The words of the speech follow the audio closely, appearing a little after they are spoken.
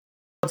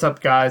What's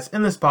up, guys?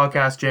 In this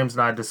podcast, James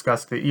and I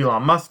discuss the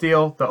Elon Musk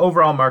deal, the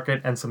overall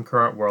market, and some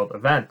current world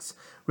events.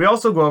 We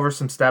also go over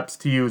some steps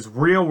to use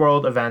real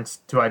world events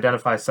to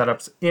identify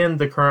setups in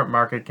the current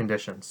market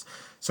conditions.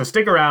 So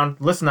stick around,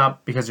 listen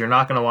up, because you're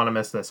not going to want to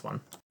miss this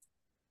one.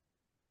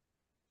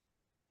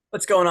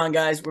 What's going on,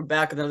 guys? We're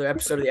back with another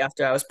episode of the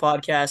After Hours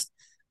podcast.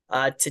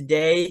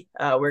 Today,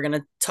 we're going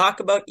to talk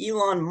about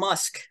Elon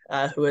Musk,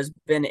 who has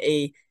been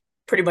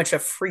pretty much a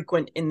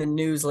frequent in the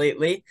news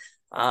lately.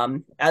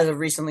 As of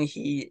recently,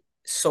 he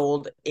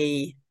sold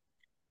a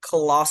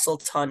colossal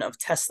ton of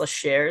Tesla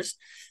shares,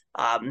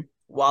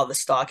 while the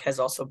stock has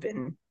also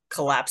been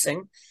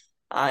collapsing.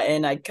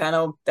 And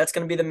that's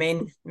going to be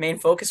the main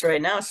focus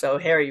right now. So,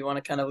 Harry, you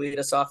want to kind of lead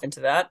us off into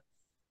that?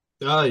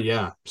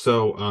 Yeah.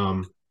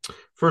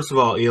 First of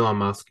all, Elon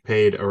Musk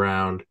paid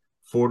around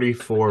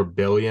 44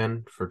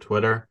 billion for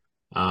Twitter.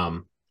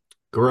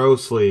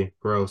 Grossly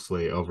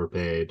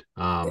overpaid.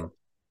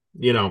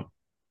 You know,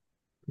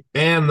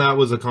 and that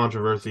was a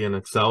controversy in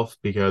itself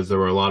because there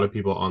were a lot of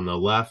people on the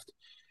left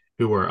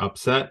who were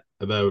upset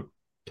about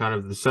kind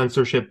of the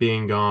censorship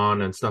being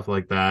gone and stuff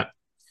like that.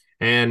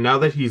 And now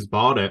that he's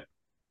bought it,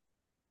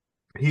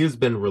 he has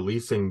been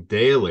releasing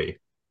daily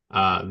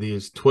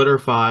these Twitter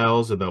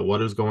files about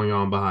what is going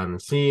on behind the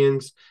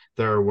scenes.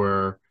 There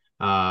were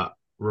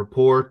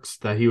reports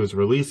that he was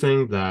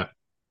releasing that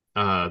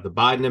the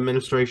Biden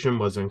administration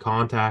was in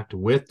contact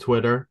with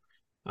Twitter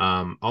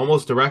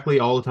almost directly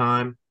all the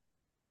time,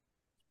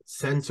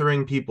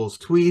 censoring people's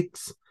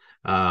tweets.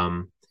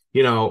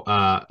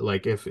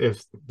 Like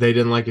if they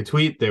didn't like a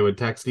tweet, they would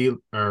text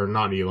or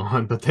not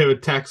Elon, but they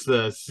would text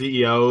the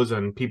CEOs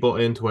and people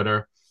in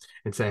Twitter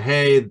and say,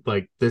 hey,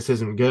 like this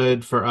isn't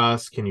good for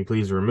us. Can you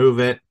please remove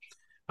it?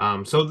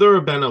 So there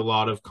have been a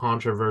lot of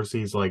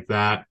controversies like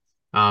that,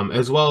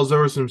 as well as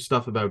there was some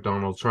stuff about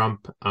Donald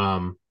Trump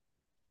and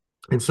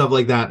stuff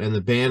like that, and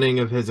the banning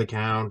of his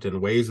account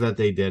and ways that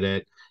they did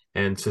it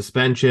and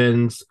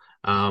suspensions.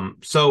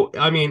 So,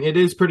 I mean, it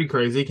is pretty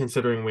crazy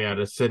considering we had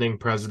a sitting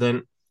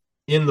president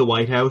in the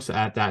White House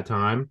at that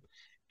time,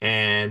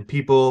 and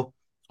people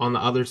on the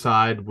other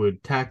side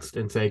would text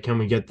and say, can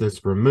we get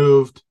this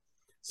removed?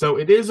 So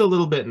it is a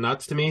little bit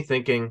nuts to me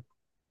thinking,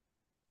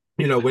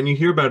 when you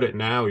hear about it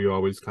now, you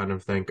always kind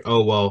of think,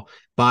 oh, well,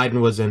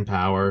 Biden was in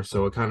power,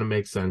 so it kind of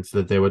makes sense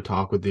that they would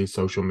talk with these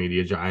social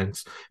media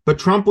giants. But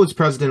Trump was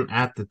president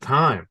at the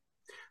time.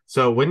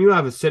 So when you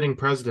have a sitting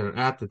president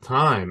at the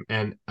time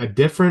and a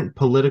different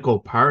political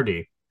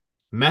party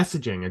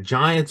messaging a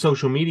giant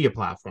social media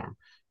platform,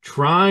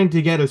 trying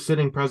to get a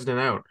sitting president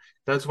out,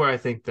 that's where I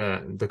think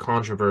the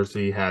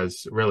controversy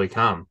has really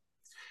come.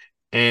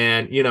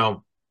 And,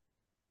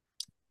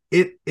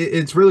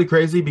 it's really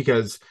crazy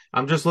because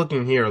I'm just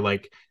looking here,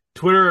 like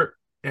Twitter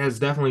has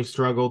definitely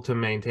struggled to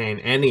maintain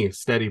any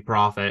steady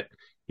profit.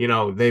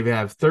 They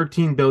have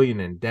 13 billion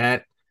in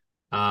debt.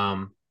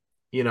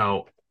 You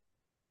know,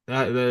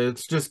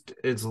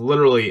 it's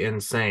literally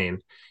insane.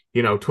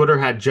 Twitter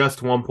had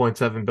just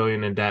 1.7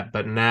 billion in debt,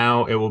 but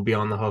now it will be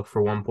on the hook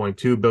for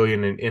 1.2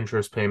 billion in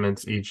interest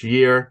payments each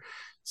year.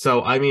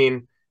 So, I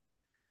mean,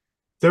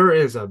 there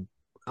is a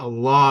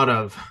lot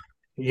of,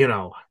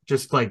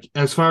 just like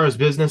as far as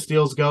business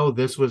deals go,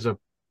 this was a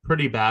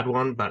pretty bad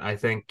one, but I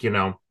think,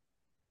 Yeah.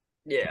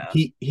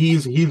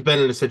 he's been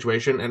in a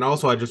situation. And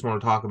also I just want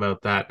to talk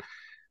about that.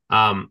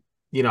 Um,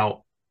 you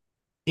know,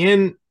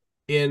 in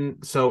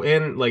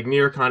like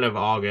near kind of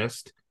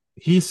August,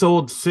 he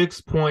sold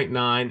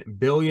 $6.9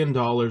 billion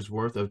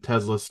worth of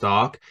Tesla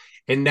stock.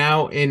 And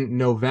now in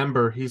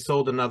November, he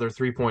sold another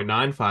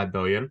 3.95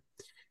 billion.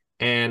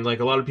 And like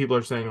a lot of people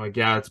are saying, like,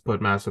 yeah, it's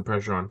put massive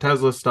pressure on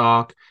Tesla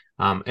stock.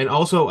 And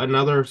also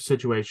another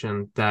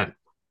situation that,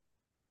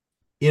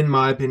 in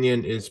my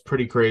opinion, is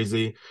pretty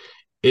crazy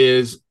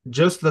is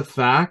just the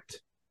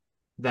fact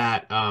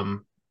that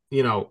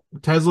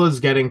Tesla's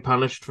getting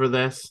punished for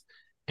this,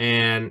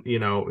 and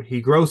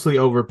he grossly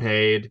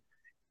overpaid,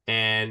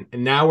 and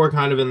now we're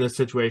kind of in this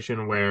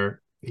situation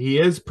where he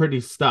is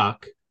pretty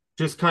stuck,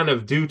 just kind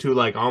of due to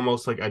like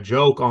almost like a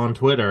joke on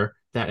Twitter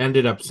that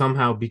ended up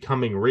somehow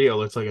becoming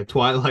real. It's like a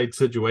Twilight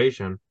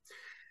situation.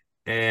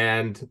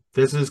 And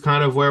this is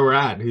kind of where we're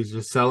at. He's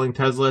just selling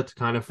Tesla to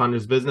kind of fund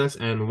his business.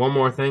 And one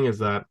more thing is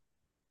that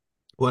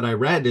what I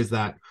read is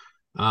that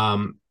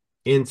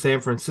in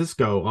San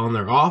Francisco on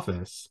their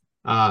office,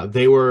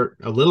 they were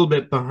a little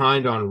bit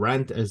behind on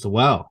rent as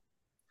well.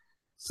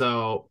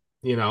 So,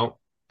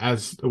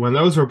 as when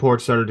those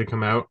reports started to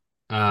come out,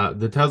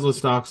 the Tesla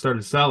stock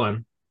started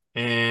selling,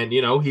 and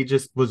he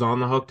just was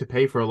on the hook to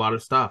pay for a lot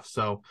of stuff.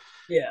 So,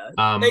 Yeah.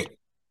 um, Hey,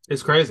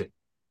 it's crazy.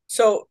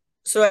 so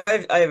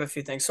I have a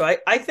few things. So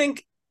I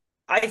think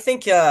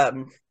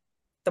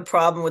the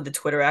problem with the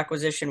Twitter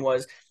acquisition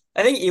was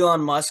I think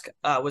Elon Musk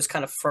was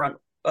kind of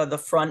the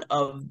front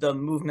of the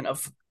movement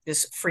of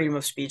this freedom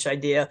of speech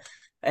idea,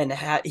 and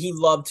he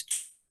loved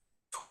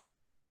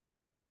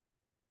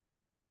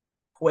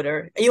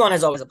Twitter. Elon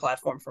has always a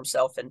platform for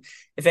himself, and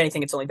if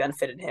anything, it's only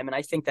benefited him. And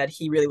I think that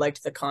he really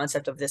liked the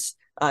concept of this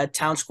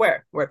town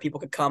square where people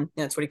could come, and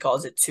that's what he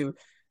calls it, to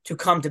to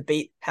come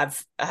debate,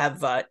 have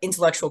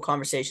intellectual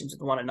conversations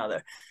with one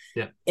another.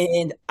 Yeah.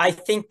 And I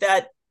think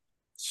that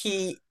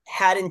he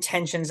had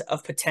intentions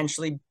of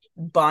potentially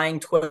buying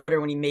Twitter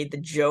when he made the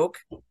joke.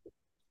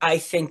 I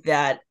think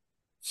that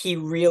he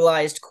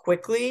realized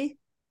quickly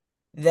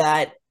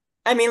that,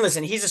 I mean,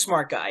 listen, he's a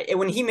smart guy.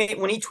 When he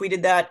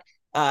tweeted that,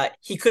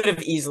 he could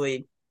have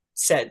easily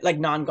said, like,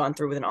 gone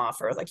through with an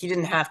offer. Like, he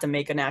didn't have to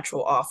make an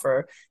actual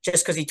offer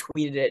just because he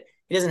tweeted it.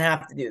 He doesn't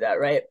have to do that,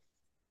 right?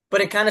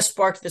 But it kind of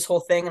sparked this whole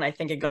thing, and I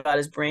think it got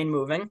his brain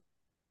moving.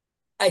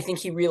 I think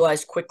he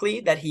realized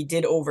quickly that he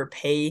did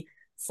overpay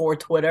for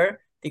Twitter,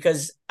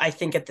 because I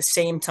think at the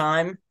same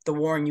time, the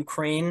war in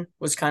Ukraine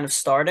was kind of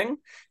starting.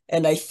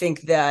 And I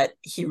think that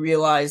he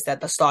realized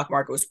that the stock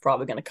market was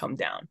probably going to come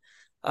down.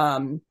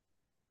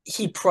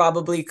 He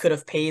probably could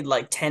have paid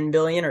like 10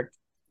 billion or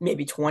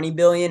maybe 20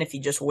 billion if he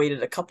just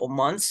waited a couple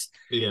months.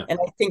 Yeah. And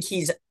I think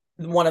he's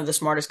one of the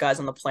smartest guys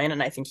on the planet,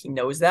 and I think he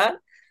knows that.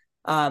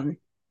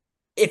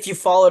 If you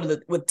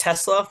followed with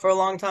Tesla for a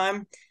long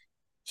time,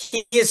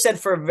 he has said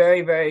for a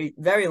very, very,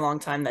 very long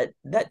time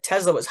that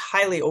Tesla was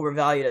highly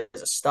overvalued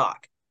as a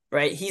stock,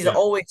 right? He's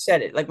always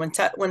said it. Like when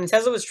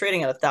Tesla was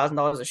trading at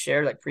 $1,000 a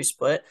share, like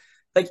pre-split,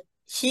 like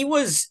he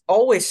was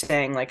always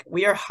saying like,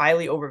 we are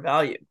highly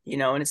overvalued,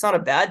 and it's not a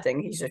bad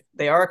thing.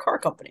 They are a car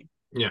company.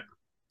 Yeah.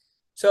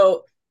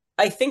 So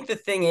I think the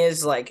thing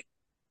is, like,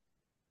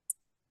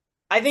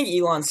 I think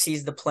Elon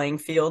sees the playing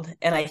field,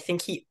 and I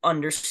think he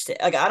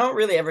understands. Like, I don't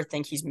really ever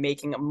think he's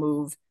making a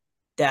move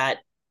that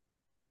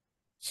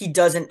he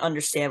doesn't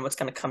understand what's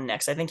going to come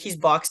next. I think he's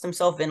boxed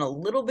himself in a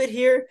little bit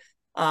here,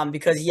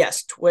 because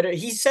yes, Twitter,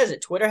 he says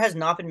it, Twitter has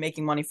not been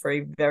making money for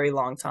a very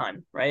long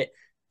time, right?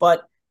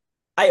 But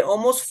I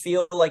almost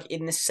feel like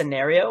in this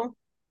scenario,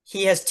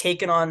 he has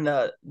taken on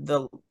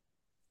the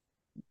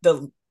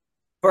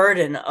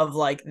burden of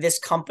like this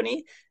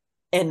company,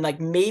 and like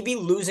maybe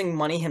losing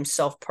money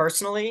himself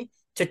personally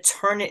to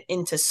turn it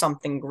into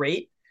something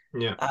great.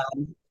 Yeah.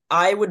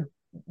 I would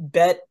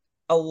bet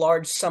a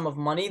large sum of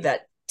money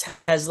that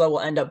Tesla will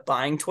end up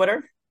buying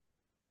Twitter.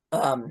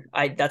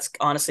 That's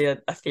honestly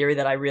a theory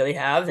that I really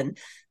have. And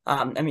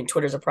I mean,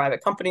 Twitter's a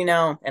private company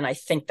now, and I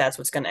think that's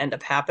what's going to end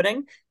up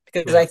happening,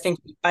 because I think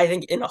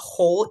in a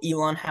whole,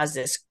 Elon has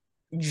this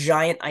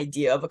giant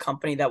idea of a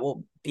company that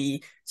will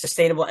be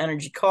sustainable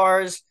energy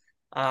cars,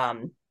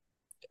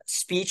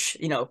 speech,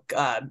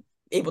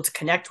 able to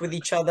connect with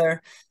each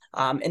other,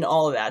 and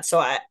all of that. So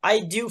I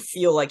do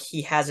feel like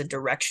he has a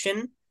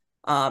direction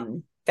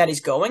that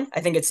he's going.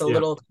 I think it's a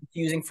little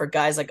confusing for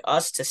guys like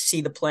us to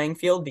see the playing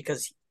field,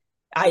 because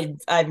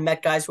I've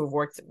met guys who have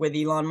worked with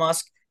Elon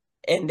Musk,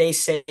 and they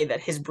say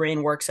that his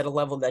brain works at a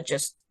level that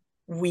just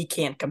we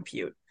can't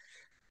compute.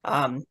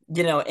 And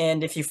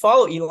if you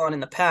follow Elon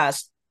in the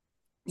past,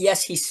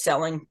 yes, he's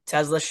selling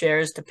Tesla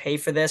shares to pay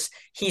for this.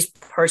 He's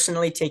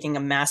personally taking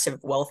a massive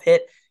wealth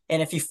hit.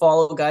 And if you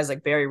follow guys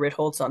like Barry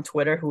Ritholtz on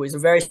Twitter, who is a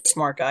very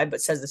smart guy,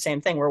 but says the same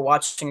thing, we're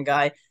watching a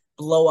guy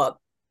blow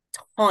up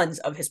tons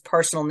of his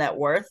personal net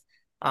worth,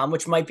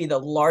 which might be the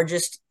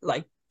largest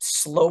like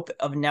slope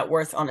of net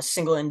worth on a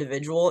single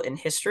individual in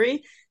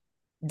history.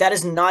 That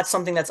is not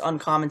something that's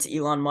uncommon to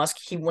Elon Musk.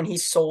 When he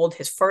sold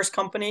his first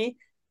company,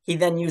 he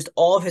then used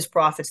all of his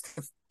profits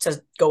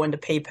to go into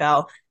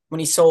PayPal. When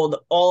he sold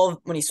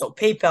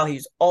PayPal, he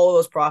used all of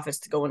those profits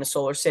to go into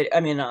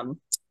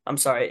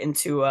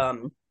into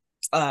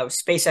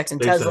SpaceX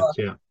and Tesla.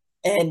 Yeah.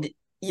 And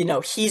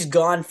he's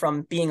gone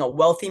from being a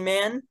wealthy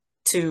man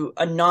to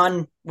a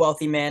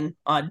non-wealthy man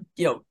on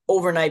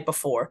overnight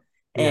before.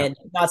 And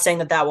not saying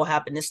that will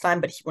happen this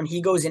time, but when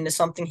he goes into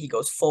something, he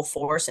goes full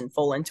force and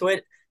full into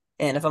it.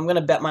 And if I'm going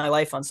to bet my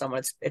life on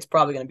someone, it's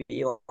probably going to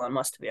be Elon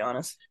Musk, to be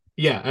honest.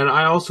 Yeah, and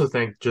I also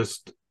think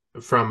just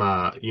from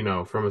a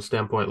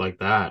standpoint like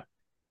that,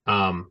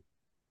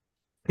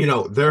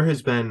 there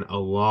has been a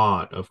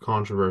lot of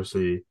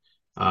controversy,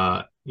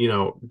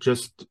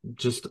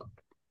 just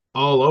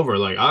all over.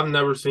 Like, I've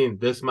never seen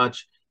this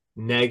much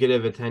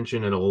negative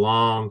attention in a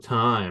long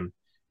time,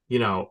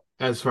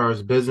 as far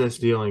as business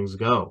dealings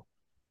go.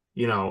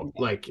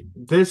 Like,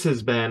 this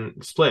has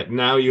been split.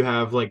 Now you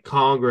have like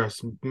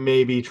Congress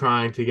maybe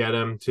trying to get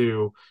him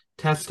to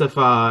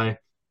testify,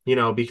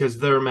 because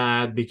they're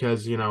mad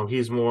because,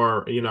 he's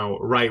more,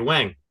 right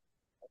wing.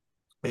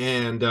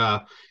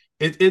 And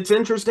it's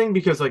interesting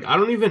because, like, I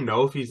don't even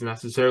know if he's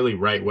necessarily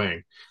right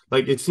wing.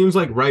 Like, it seems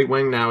like right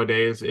wing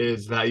nowadays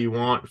is that you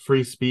want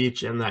free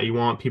speech and that you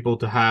want people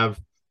to have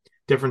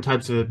different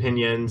types of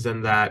opinions,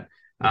 and that,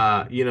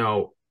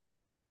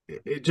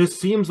 it just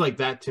seems like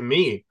that to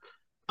me.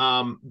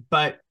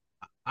 But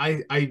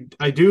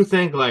I do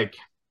think like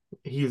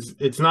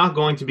it's not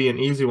going to be an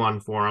easy one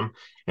for him.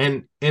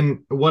 And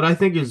what I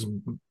think is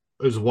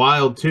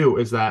wild too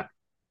is that,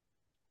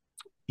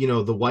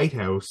 the White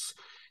House,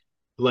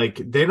 like,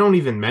 they don't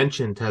even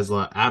mention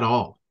Tesla at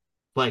all.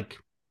 Like,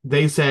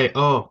 they say,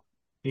 oh,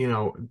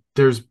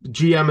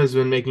 GM has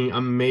been making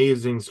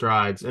amazing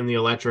strides in the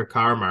electric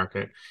car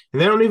market,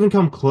 and they don't even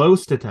come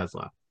close to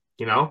Tesla.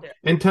 you know? Yeah.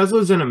 And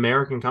Tesla's an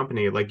American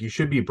company. Like, you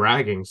should be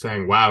bragging,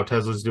 saying, wow,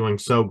 Tesla's doing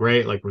so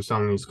great. Like, we're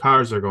selling these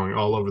cars, they're going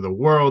all over the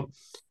world.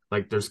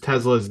 Like, there's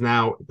Teslas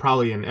now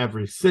probably in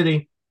every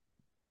city.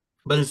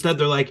 But instead,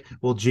 they're like,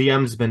 well,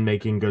 GM's been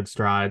making good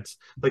strides.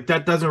 Like,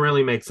 that doesn't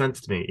really make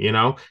sense to me, you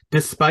know?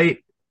 Despite,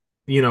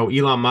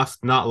 Elon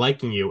Musk not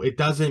liking you, it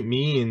doesn't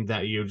mean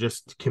that you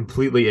just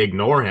completely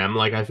ignore him.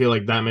 Like, I feel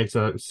like that makes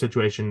a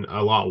situation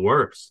a lot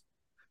worse.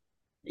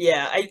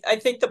 Yeah, I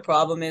think the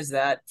problem is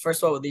that,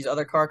 first of all, with these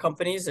other car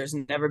companies, there's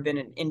never been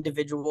an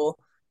individual,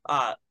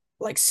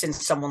 like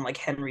since someone like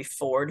Henry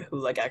Ford,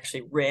 who like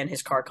actually ran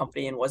his car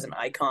company and was an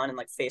icon and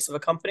like face of a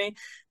company.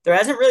 There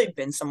hasn't really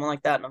been someone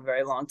like that in a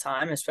very long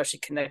time, especially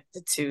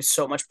connected to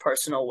so much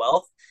personal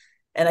wealth.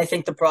 And I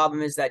think the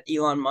problem is that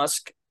Elon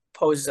Musk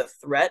poses a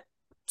threat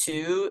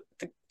to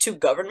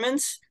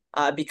governments,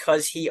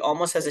 because he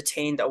almost has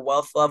attained a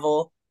wealth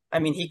level. I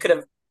mean, he could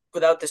have,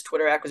 without this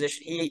Twitter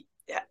acquisition, he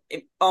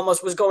it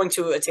almost was going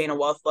to attain a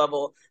wealth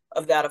level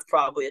of that of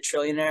probably a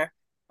trillionaire,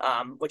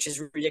 which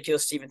is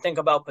ridiculous to even think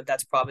about, but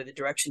that's probably the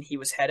direction he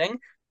was heading.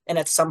 And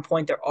at some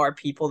point, there are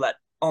people that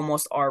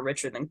almost are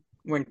richer than,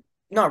 we're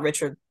not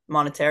richer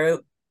monetary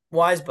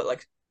wise, but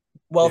like Yeah.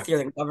 wealthier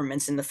than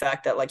governments, in the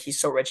fact that like he's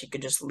so rich he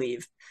could just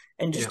leave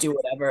and just Yeah. do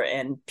whatever,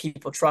 and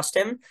people trust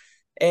him.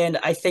 And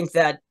I think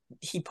that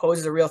he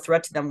poses a real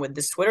threat to them with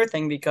this Twitter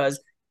thing, because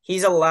he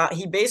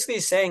basically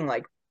is saying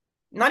like,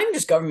 not even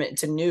just government,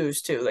 to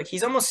news too. Like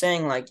he's almost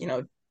saying like, you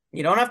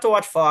don't have to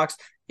watch Fox,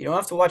 you don't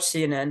have to watch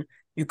CNN.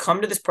 You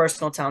come to this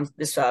personal town,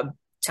 this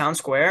town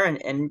square,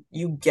 and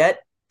you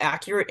get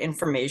accurate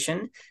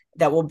information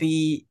that will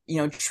be,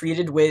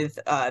 treated with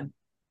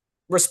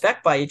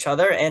respect by each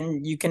other,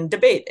 and you can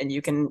debate and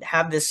you can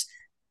have this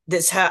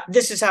is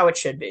how it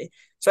should be.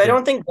 So I Yeah.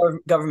 don't think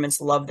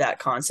governments love that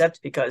concept,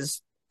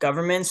 because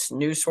governments,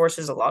 news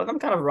sources, a lot of them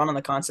kind of run on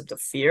the concept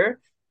of fear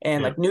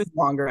and Yeah. like news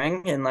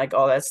mongering and like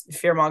all that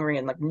fear mongering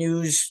and like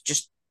news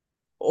just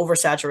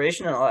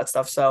oversaturation and all that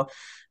stuff. So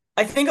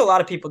I think a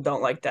lot of people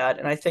don't like that.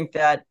 And I think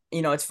that,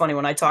 it's funny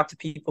when I talk to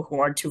people who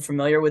aren't too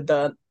familiar with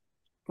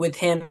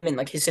him and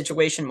like his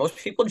situation, most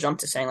people jump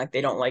to saying like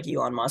they don't like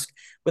Elon Musk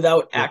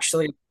without Yeah.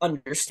 actually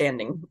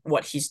understanding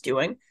what he's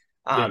doing.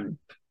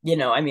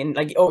 Yeah. I mean,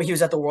 like, oh, he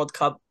was at the World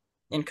Cup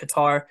in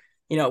Qatar,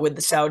 with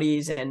the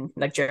Saudis and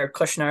like Jared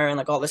Kushner and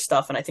like all this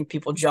stuff. And I think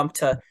people jump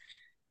to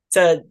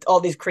all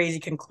these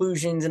crazy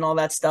conclusions and all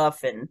that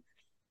stuff. And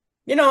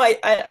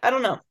I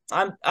don't know.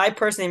 I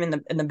personally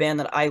am in the band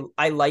that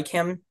I like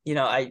him.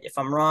 If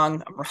I'm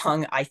wrong, I'm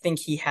wrong. I think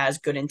he has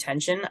good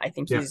intention. I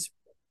think Yeah. he's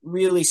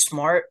really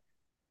smart,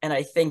 and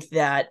I think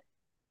that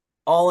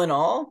all in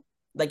all,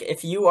 like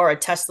if you are a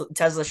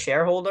Tesla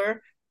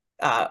shareholder,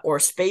 or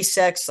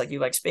SpaceX, like you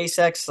like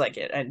SpaceX, like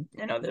it, and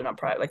they're not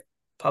private, like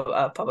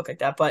public like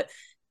that, but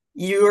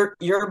you're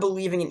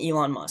believing in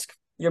Elon Musk.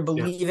 You're Yeah.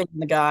 believing in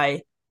the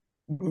guy,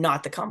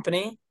 not the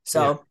company. Yeah.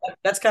 So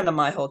that's kind of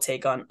my whole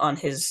take on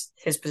his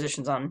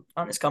positions on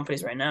his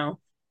companies right now.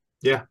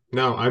 Yeah.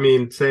 No, I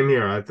mean, same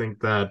here. I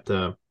think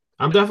that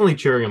I'm definitely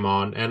cheering him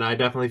on, and I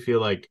definitely feel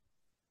like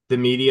the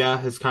media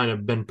has kind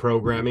of been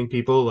programming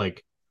people,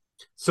 like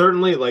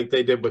certainly like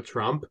they did with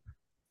Trump,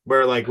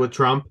 where like with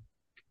Trump,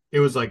 it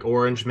was like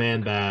Orange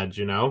Man bad,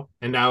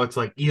 and now it's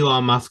like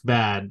Elon Musk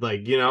bad,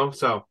 like,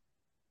 so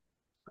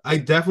I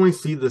definitely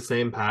see the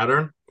same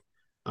pattern.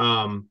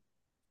 Um,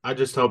 I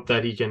just hope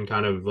that he can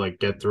kind of like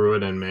get through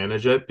it and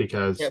manage it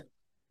because, Yep.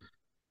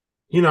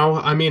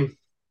 I mean,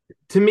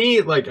 to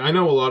me, like I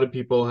know a lot of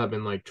people have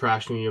been like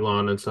trashing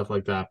Elon and stuff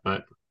like that,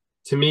 but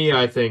to me,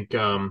 I think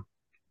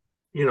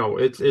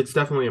it's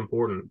definitely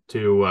important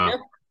Yep.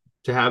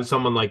 to have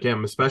someone like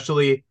him,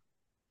 especially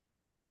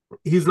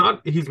he's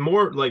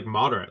more like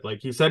moderate. Like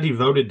he said he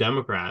voted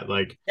Democrat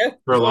like Yep.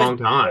 for a long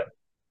time,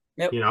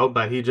 Yep.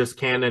 but he just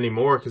can't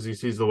anymore because he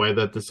sees the way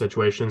that the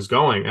situation's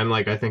going. And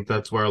like I think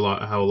that's where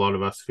how a lot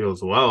of us feel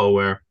as well,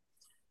 where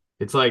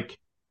it's like,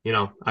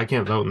 I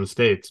can't vote in the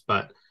States,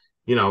 but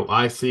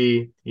I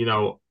see,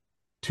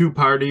 two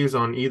parties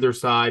on either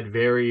side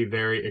very,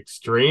 very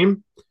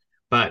extreme,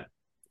 but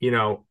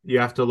you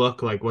have to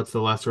look like what's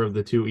the lesser of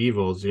the two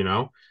evils,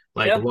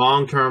 like Yep.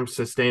 long-term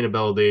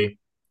sustainability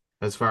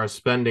as far as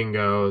spending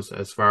goes,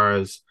 as far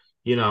as,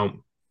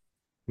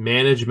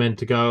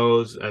 management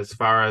goes, as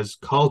far as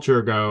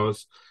culture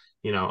goes,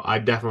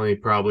 I'd definitely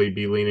probably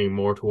be leaning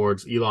more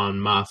towards Elon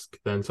Musk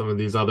than some of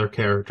these other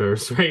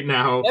characters right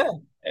now. Yeah.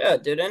 Yeah,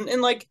 dude.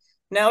 And like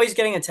now he's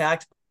getting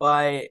attacked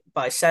by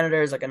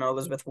senators. Like I know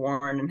Elizabeth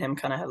Warren and him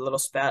kind of had a little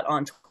spat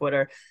on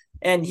Twitter,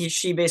 and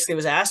she basically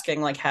was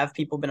asking like, have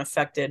people been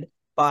affected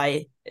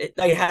by it?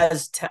 Like,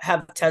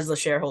 have Tesla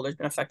shareholders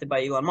been affected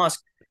by Elon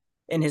Musk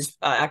in his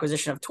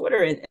acquisition of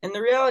Twitter? And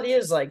the reality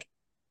is like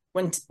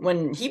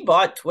when he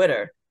bought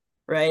Twitter,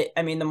 right?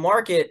 I mean, the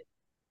market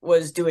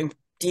was doing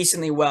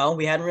decently well.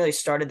 We hadn't really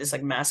started this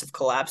like massive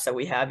collapse that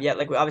we have yet.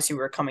 Like obviously we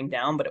were coming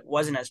down, but it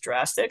wasn't as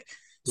drastic.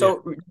 Yeah.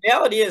 So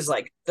reality is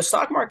like the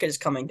stock market is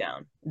coming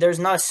down. There's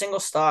not a single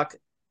stock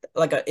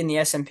in the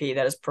S&P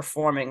that is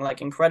performing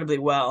like incredibly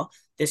well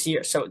this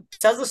year. So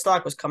Tesla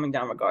stock was coming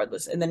down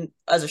regardless. And then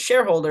as a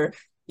shareholder,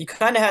 you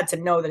kind of had to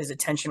know that his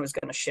attention was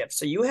going to shift.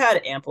 So you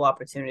had ample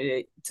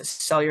opportunity to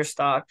sell your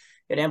stock.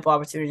 You had ample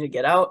opportunity to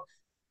get out.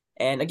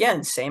 And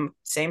again, same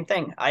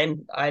thing. I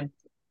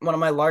one of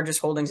my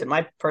largest holdings in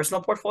my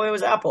personal portfolio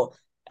is Apple.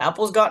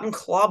 Apple's gotten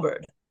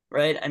clobbered,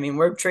 right? I mean,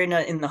 we're trading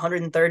in the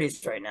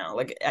 130s right now.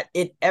 Like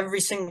every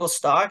single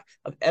stock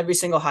of every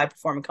single high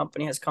performing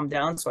company has come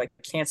down. So I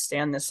can't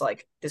stand this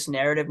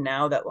narrative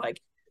now that like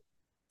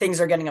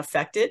things are getting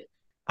affected.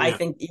 Yeah. I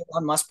think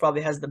Elon Musk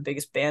probably has the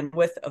biggest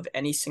bandwidth of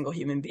any single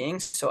human being.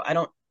 So I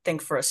don't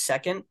think for a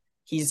second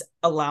he's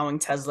allowing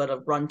Tesla to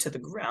run to the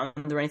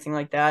ground or anything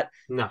like that.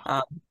 No.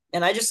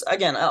 And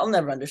I'll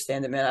never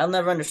understand it, man. I'll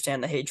never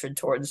understand the hatred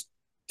towards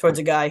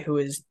a guy who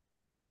is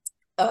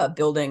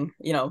building,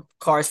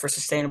 cars for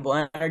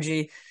sustainable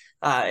energy.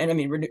 And I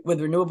mean, with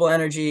renewable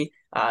energy,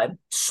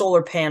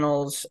 solar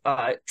panels,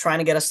 trying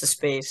to get us to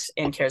space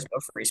and cares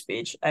about free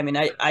speech. I mean,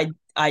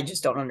 I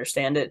just don't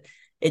understand it.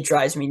 It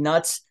drives me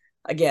nuts.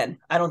 Again,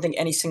 I don't think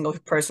any single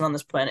person on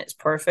this planet is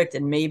perfect.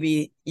 And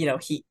maybe,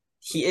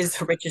 he is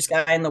the richest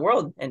guy in the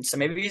world. And so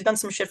maybe he's done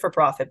some shit for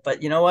profit,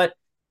 but you know what? At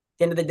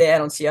the end of the day, I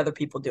don't see other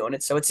people doing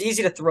it. So it's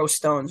easy to throw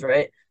stones,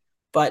 right?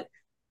 But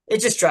it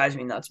just drives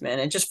me nuts, man.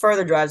 It just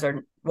further drives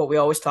what we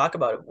always talk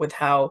about with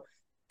how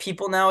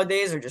people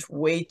nowadays are just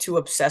way too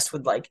obsessed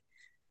with like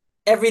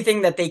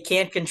everything that they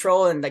can't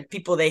control and like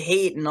people they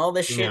hate and all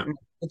this shit. Yeah. And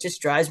it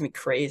just drives me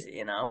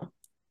crazy,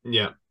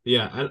 Yeah.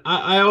 Yeah. And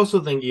I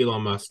also think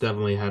Elon Musk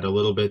definitely had a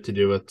little bit to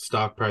do with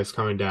stock price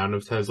coming down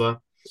of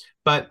Tesla.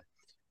 But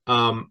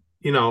that's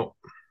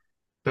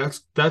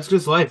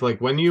just life. Like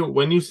when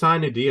you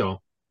sign a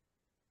deal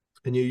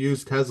and you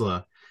use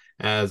Tesla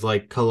as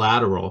like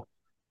collateral,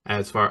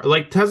 as far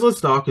like Tesla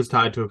stock is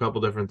tied to a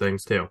couple different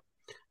things too.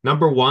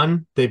 Number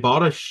one, they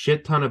bought a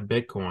shit ton of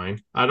Bitcoin.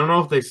 I don't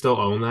know if they still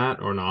own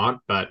that or not,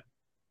 but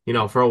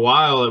for a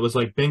while it was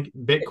like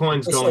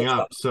Bitcoin's going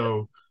up,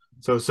 so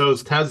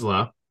is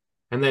Tesla,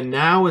 and then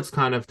now it's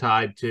kind of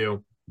tied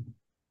to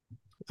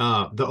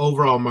the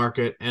overall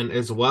market, and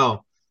as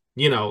well,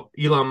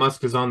 Elon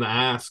Musk is on the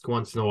ask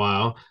once in a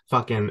while,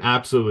 fucking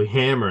absolutely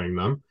hammering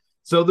them.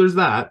 So there's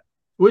that.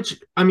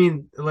 Which, I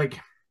mean, like,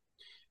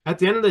 at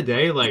the end of the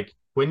day, like,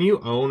 when you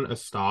own a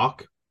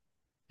stock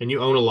and you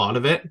own a lot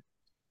of it,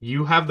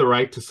 you have the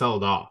right to sell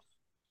it off,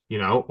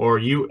 or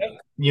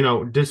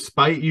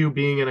despite you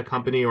being in a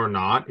company or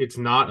not, it's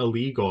not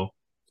illegal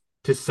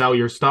to sell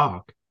your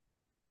stock.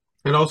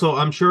 And also,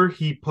 I'm sure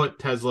he put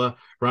Tesla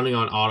running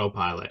on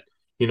autopilot,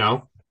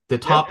 the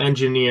top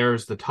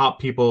engineers, the top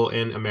people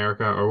in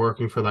America are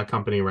working for that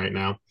company right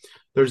now.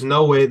 There's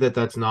no way that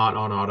that's not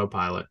on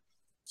autopilot.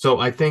 So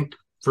I think,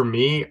 for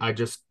me, I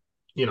just,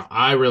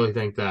 I really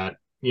think that,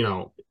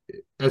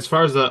 as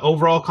far as the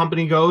overall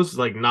company goes,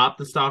 like not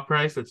the stock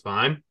price, it's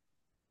fine.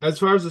 As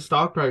far as the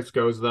stock price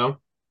goes, though,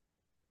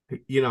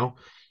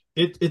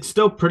 it's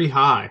still pretty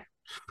high.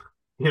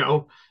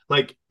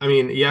 Like, I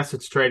mean, yes,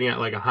 it's trading at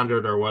like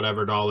 $100 or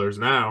whatever dollars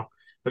now,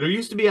 but it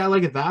used to be at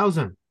like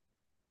 1,000,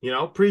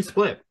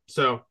 pre-split.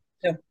 So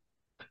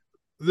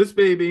this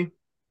baby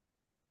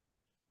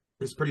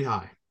is pretty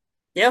high.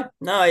 Yeah,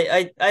 no,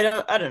 I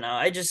don't know.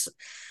 I just,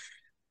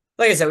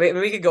 like I said,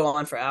 we could go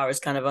on for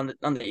hours kind of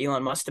on the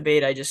Elon Musk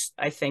debate.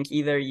 I think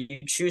either you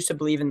choose to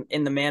believe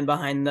in the man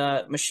behind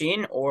the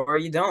machine or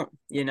you don't,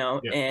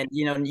 and,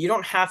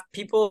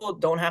 people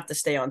don't have to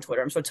stay on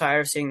Twitter. I'm so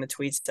tired of seeing the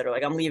tweets that are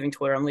like, I'm leaving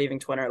Twitter.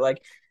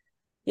 Like,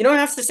 you don't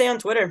have to stay on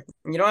Twitter.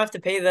 You don't have to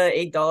pay the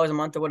 $8 a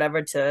month or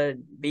whatever to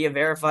be a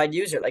verified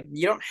user. Like,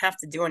 you don't have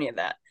to do any of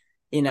that,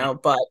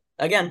 but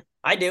again,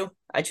 I do.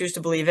 I choose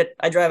to believe it.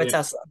 I drive a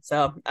Tesla.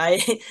 So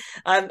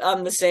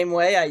I'm the same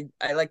way.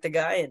 I like the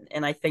guy.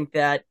 And I think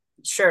that,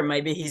 sure,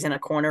 maybe he's in a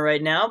corner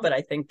right now, but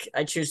I think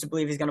I choose to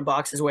believe he's going to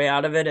box his way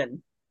out of it.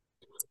 And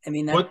I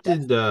mean, what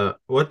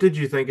did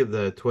you think of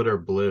the Twitter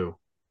blue?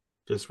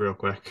 Just real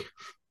quick.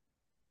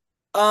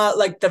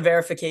 Like the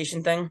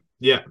verification thing.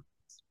 Yeah.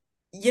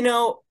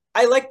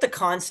 I like the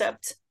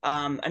concept.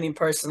 I mean,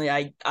 personally,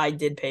 I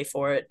did pay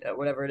for it,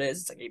 whatever it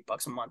is. It's like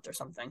 $8 a month or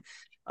something.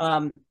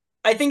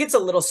 I think it's a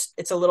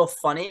little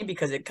funny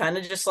because it kind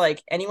of just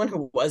like anyone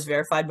who was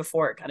verified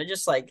before, it kind of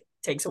just like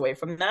takes away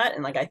from that.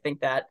 And like, I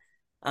think that,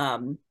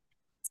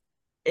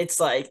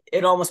 it's like,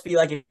 it'd almost be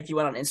like if you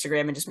went on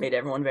Instagram and just made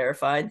everyone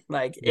verified,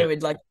 like it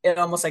would like, it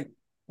almost like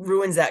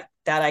ruins that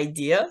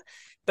idea.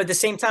 But at the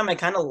same time, I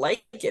kind of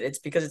like it. It's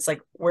because it's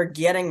like, we're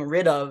getting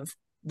rid of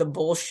the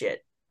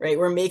bullshit, right?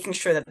 We're making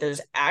sure that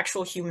there's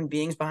actual human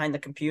beings behind the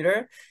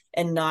computer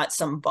and not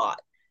some bot.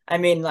 I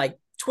mean, like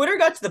Twitter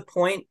got to the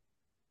point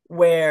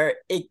where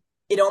it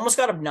almost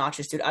got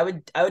obnoxious, dude. I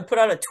would put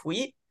out a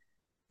tweet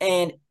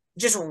and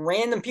just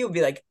random people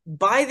be like,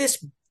 buy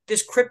this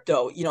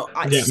crypto,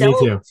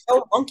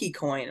 sell Monkey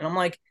Coin. And I'm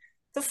like,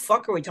 the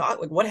fuck are we talking?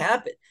 Like, what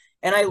happened?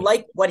 And I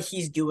like what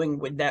he's doing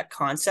with that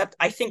concept.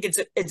 I think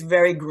it's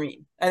very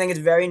green. I think it's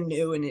very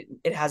new and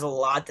it has a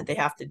lot that they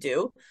have to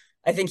do.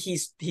 I think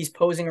he's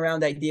posing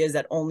around ideas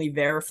that only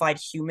verified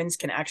humans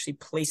can actually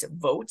place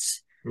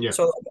votes. Yeah.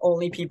 So like,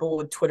 only people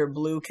with Twitter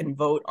Blue can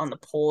vote on the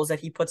polls that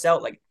he puts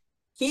out. Like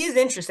he is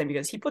interesting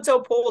because he puts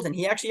out polls and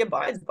he actually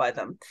abides by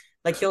them.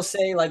 Like he'll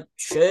say like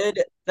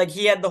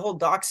he had the whole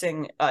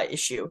doxing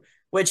issue,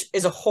 which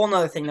is a whole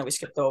nother thing that we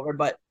skipped over,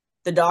 but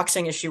the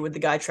doxing issue with the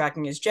guy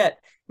tracking his jet.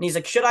 And he's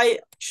like, should I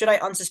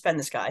unsuspend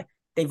this guy?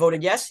 They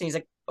voted yes, and he's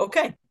like,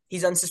 okay,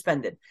 he's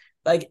unsuspended.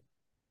 Like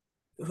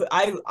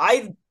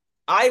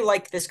I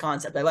like this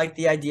concept. I like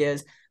the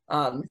ideas.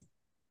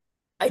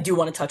 I do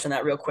want to touch on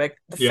that real quick.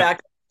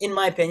 In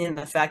my opinion,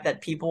 the fact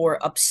that people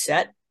were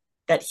upset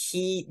that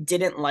he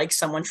didn't like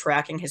someone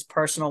tracking his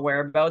personal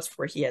whereabouts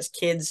where he has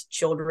kids,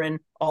 children,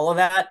 all of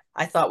that,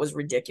 I thought was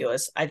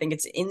ridiculous. I think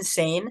it's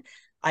insane.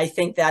 I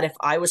think that if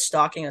I was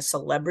stalking a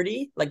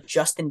celebrity like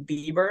Justin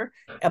Bieber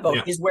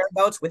about his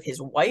whereabouts with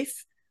his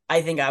wife,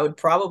 I think I would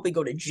probably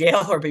go to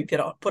jail or be put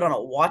on a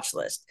watch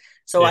list.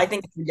 So I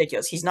think it's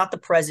ridiculous. He's not the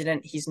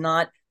president. He's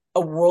not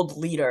a world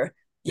leader.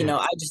 You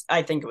know,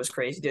 I think it was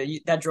crazy,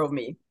 dude. That drove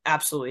me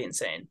absolutely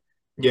insane.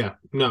 Yeah,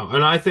 no.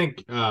 And I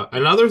think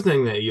another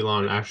thing that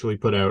Elon actually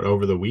put out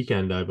over the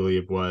weekend, I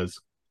believe, was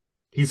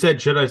he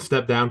said, should I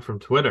step down from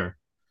Twitter?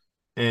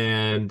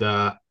 And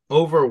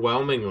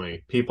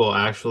overwhelmingly, people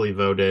actually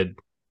voted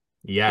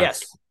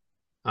yes.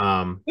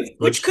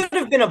 Which could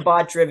have been a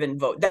bot-driven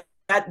vote.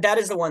 That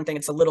is the one thing.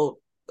 It's a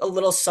little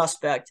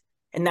suspect,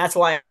 and that's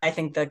why I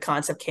think the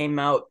concept came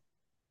out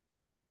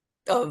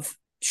of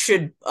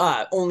should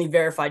only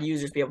verified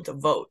users be able to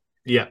vote.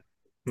 Yeah.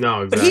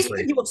 No, exactly. But he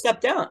said he will step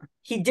down.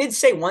 He did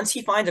say once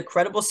he finds a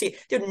credible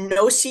dude,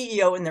 no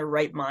CEO in their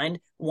right mind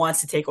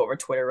wants to take over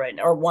Twitter right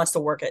now or wants to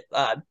work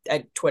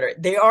at Twitter.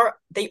 They are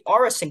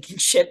a sinking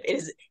ship.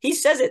 He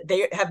says it.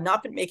 They have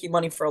not been making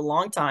money for a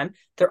long time.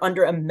 They're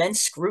under immense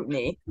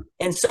scrutiny,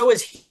 and so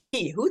is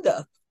he. Who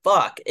the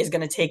fuck is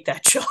going to take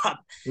that job?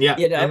 Yeah,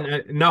 you know?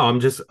 And no, I'm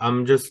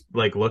just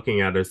like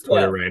looking at his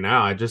Twitter right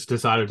now. I just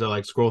decided to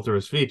like scroll through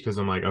his feed because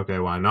I'm like, okay,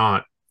 why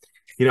not?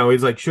 You know,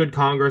 he's like, should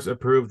Congress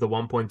approve the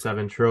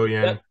 1.7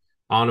 trillion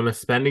omnibus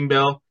spending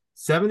bill?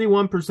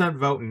 71%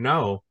 vote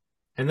no.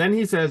 And then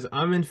he says,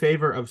 I'm in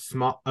favor of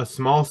a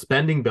small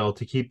spending bill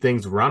to keep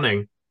things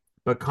running,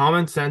 but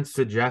common sense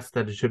suggests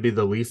that it should be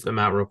the least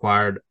amount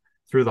required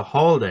through the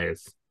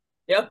holidays.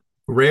 Yep.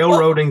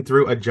 Railroading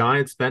through a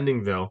giant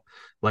spending bill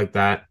like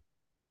that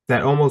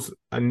almost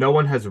no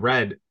one has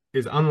read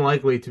is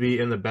unlikely to be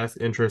in the best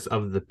interest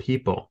of the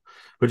people,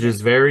 which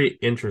is very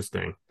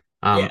interesting.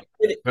 A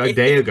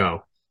day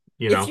ago,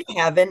 you know. If you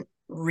haven't,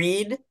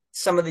 read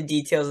some of the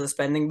details of the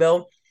spending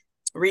bill,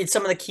 read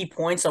some of the key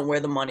points on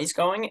where the money's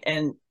going.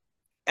 And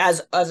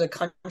as a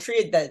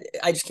country that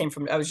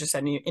I was just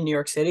in New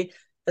York City,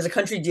 as a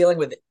country dealing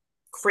with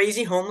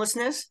crazy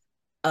homelessness,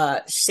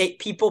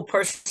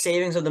 personal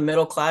savings of the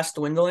middle class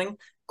dwindling,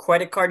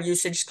 credit card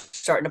usage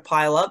starting to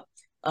pile up,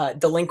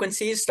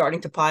 delinquencies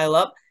starting to pile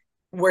up.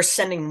 We're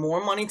sending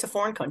more money to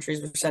foreign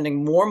countries. We're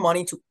sending more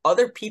money to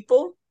other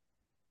people,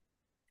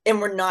 and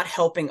we're not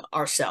helping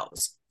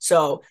ourselves.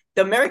 So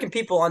the American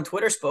people on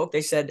Twitter spoke.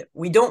 They said,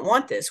 we don't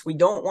want this. We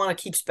don't want to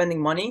keep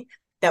spending money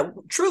that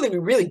truly we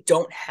really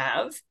don't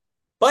have.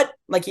 But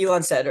like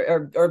Elon said,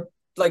 or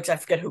like I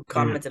forget who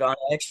commented on it.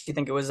 I actually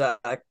think it was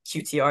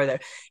QTR there.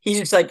 He's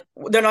just like,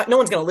 no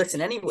one's going to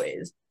listen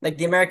anyways. Like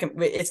the American,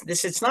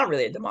 it's not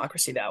really a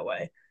democracy that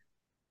way.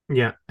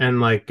 Yeah. And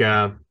like,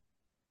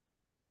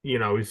 you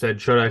know, we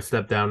said, should I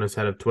step down as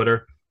head of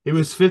Twitter? It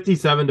was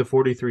 57 to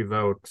 43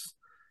 votes.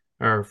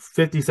 Or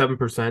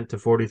 57% to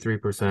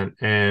 43%,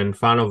 and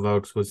final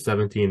votes was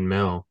 17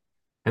 mil.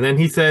 And then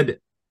he said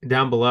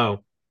down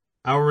below,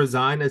 I'll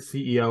resign as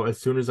CEO as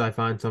soon as I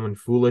find someone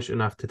foolish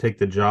enough to take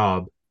the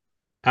job.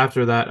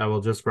 After that, I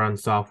will just run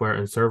software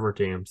and server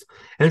teams.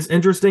 And it's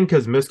interesting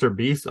because Mr.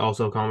 Beast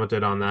also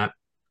commented on that.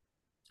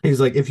 He's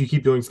like, if you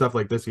keep doing stuff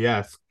like this,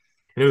 yes.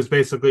 And it was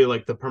basically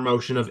like the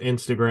promotion of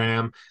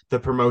Instagram, the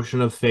promotion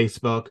of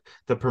Facebook,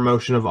 the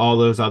promotion of all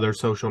those other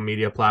social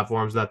media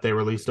platforms that they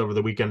released over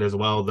the weekend as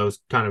well, those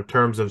kind of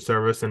terms of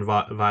service and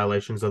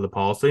violations of the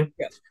policy.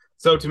 Yeah.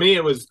 So to me,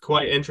 it was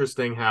quite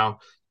interesting how,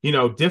 you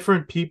know,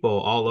 different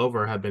people all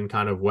over have been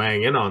kind of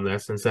weighing in on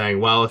this and saying,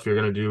 well, if you're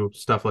going to do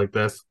stuff like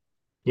this,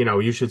 you know,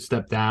 you should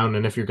step down.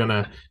 And if you're going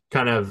to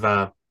kind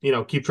of, you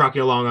know, keep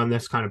trucking along on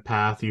this kind of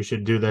path, you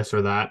should do this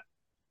or that.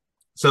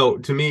 So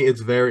to me, it's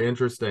very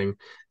interesting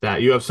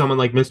that you have someone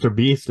like Mr.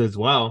 Beast as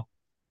well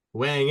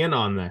weighing in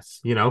on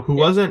this, you know, who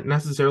wasn't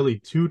necessarily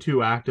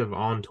too active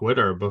on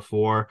Twitter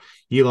before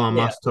Elon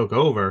Musk took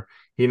over.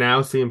 He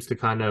now seems to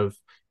kind of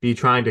be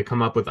trying to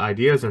come up with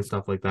ideas and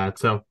stuff like that.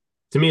 So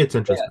to me, it's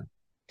interesting.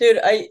 Dude,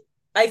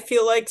 I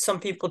feel like some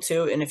people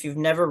too, and if you've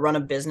never run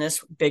a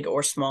business, big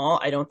or small,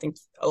 I don't think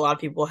a lot of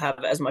people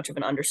have as much of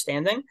an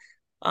understanding.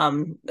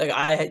 Like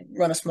I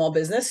run a small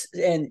business,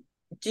 and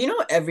do you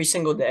know every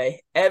single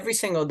day,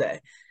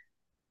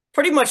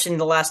 pretty much in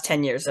the last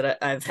 10 years that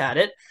I've had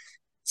it,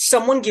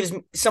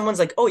 someone's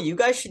like, oh, you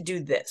guys should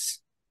do this.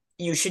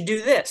 You should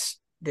do this.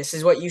 This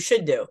is what you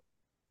should do.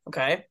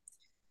 Okay.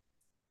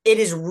 It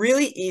is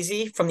really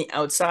easy from the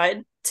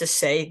outside to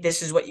say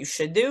this is what you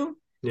should do.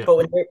 Yeah.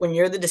 But when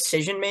you're the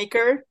decision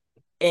maker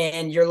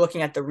and you're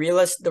looking at the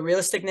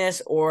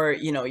realisticness, or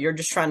you're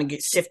just trying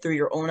to sift through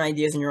your own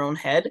ideas in your own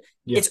head,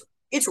 Yeah.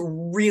 it's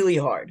really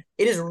hard.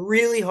 It is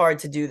really hard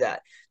to do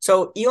that.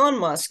 So Elon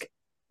Musk,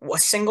 a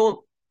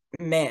single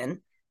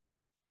man,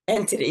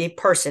 entity,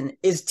 person,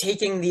 is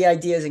taking the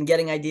ideas and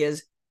getting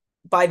ideas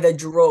by the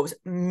droves.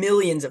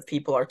 Millions of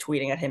people are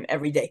tweeting at him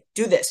every day.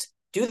 Do this,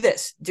 do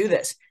this, do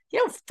this. You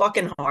know how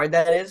fucking hard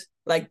that is?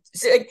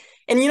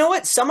 And you know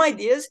what? Some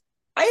ideas,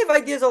 I have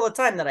ideas all the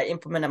time that I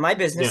implement in my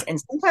business, and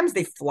sometimes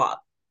they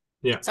flop.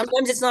 Yeah.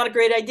 Sometimes it's not a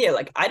great idea.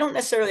 Like, I don't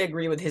necessarily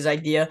agree with his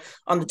idea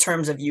on the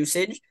terms of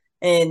usage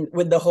and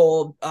with the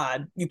whole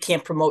you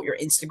can't promote your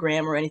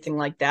Instagram or anything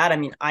like that. I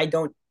mean, I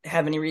don't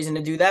have any reason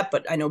to do that,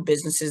 but I know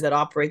businesses that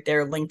operate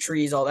there, link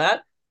trees, all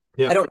that.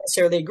 Yeah. I don't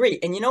necessarily agree.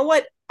 And you know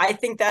what? I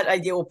think that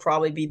idea will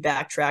probably be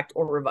backtracked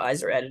or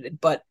revised or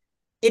edited, but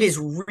it is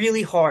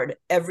really hard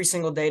every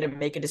single day to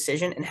make a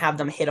decision and have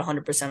them hit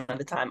 100% of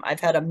the time. I've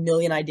had a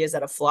million ideas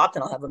that have flopped,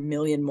 and I'll have a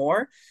million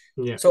more.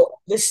 Yeah. So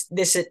this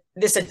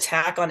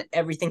attack on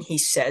everything he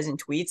says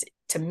and tweets,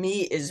 to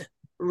me, is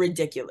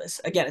ridiculous.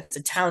 Again, it's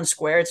a town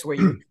square. It's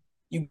where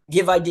you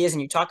give ideas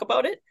and you talk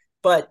about it,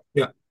 but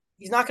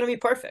he's not going to be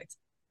perfect.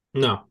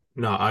 No,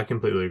 I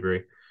completely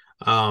agree.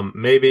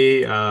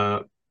 Maybe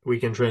we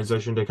can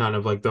transition to kind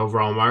of like the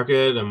overall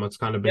market and what's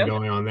kind of been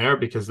going on there,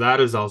 because that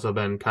has also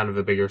been kind of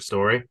a bigger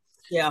story.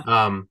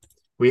 Yeah.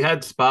 We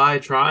had SPY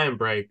try and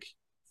break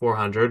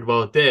 400.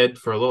 Well, it did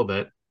for a little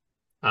bit.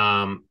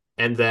 And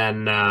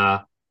then,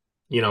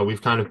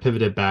 we've kind of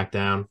pivoted back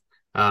down.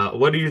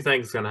 What do you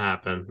think is going to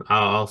happen?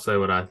 I'll say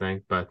what I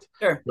think, but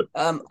sure.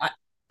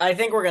 I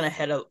think we're going to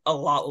head a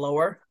lot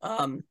lower.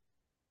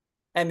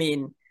 I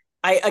mean,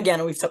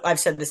 I've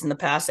said this in the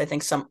past. I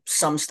think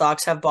some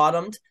stocks have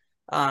bottomed.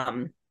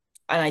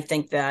 And I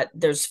think that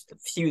there's a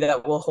few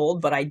that will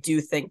hold, but I do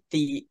think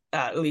the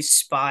at least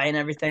SPY and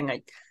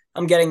everything,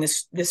 I'm getting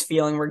this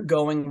feeling we're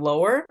going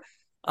lower.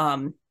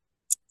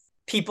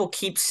 People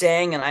keep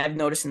saying, and I've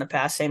noticed in the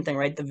past, same thing,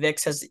 right? The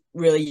VIX has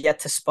really yet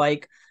to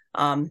spike.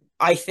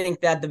 I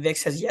think that the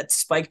VIX has yet to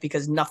spike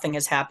because nothing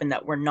has happened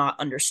that we're not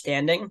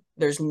understanding.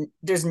 There's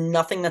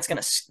nothing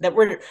that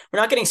we're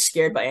not getting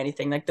scared by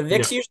anything. Like, the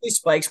VIX usually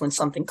spikes when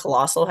something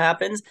colossal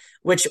happens,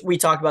 which we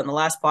talked about in the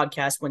last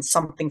podcast. When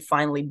something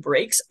finally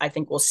breaks, I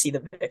think we'll see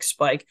the VIX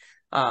spike.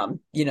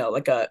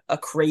 Like a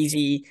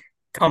crazy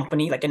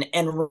company like an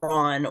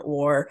Enron,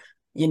 or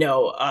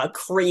a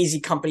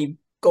crazy company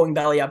going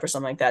belly up or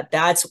something like that.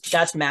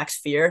 That's max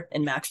fear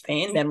and max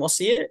pain. Then we'll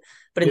see it.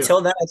 But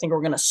until then, I think we're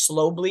going to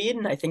slow bleed,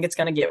 and I think it's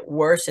going to get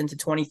worse into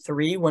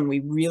 23 when we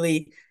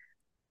really.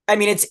 I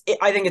mean,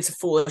 I think it's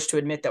foolish to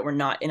admit that we're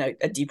not in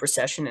a deep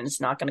recession and it's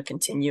not going to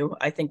continue.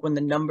 I think when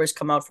the numbers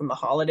come out from the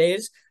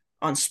holidays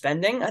on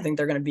spending, I think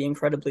they're going to be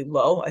incredibly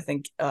low. I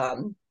think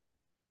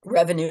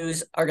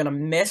revenues are going to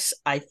miss.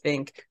 I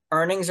think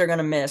earnings are going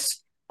to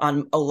miss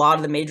on a lot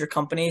of the major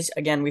companies.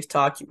 Again, we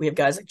have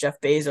guys like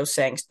Jeff Bezos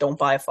saying, don't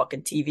buy a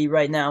fucking TV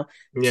right now.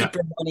 Keep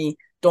your money.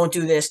 Don't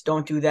do this.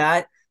 Don't do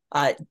that.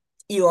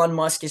 Elon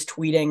Musk is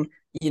tweeting,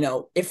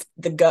 if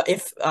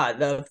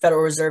the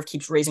Federal Reserve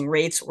keeps raising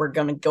rates, we're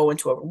going to go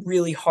into a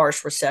really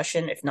harsh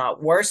recession, if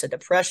not worse, a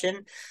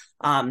depression.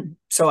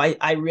 So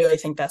I really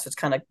think that's what's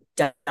kind of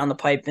down the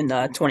pipe in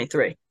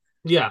 23.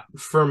 Yeah,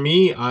 for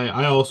me,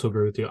 I also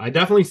agree with you. I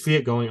definitely see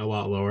it going a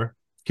lot lower.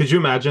 Could you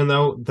imagine,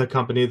 though, the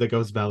company that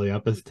goes belly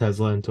up is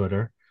Tesla and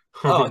Twitter?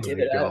 Oh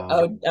dude,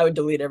 I would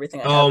delete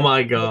everything.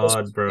 My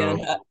God, bro!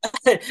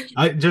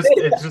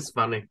 It's just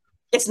funny.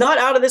 It's not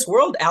out of this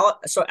world.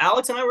 So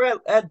Alex and I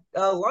were at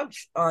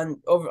lunch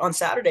on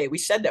Saturday. We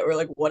said that we're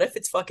like, what if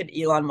it's fucking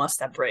Elon Musk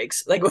that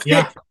breaks? Like,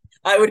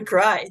 I would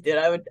cry, dude.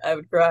 I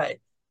would cry.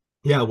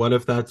 Yeah, what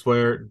if that's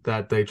where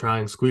that they try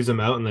and squeeze them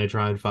out and they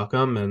try and fuck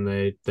them and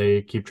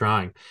they keep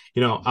trying?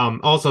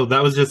 Also,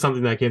 that was just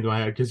something that came to my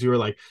head because you were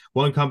like,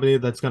 one company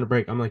that's going to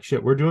break. I'm like,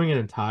 shit, we're doing an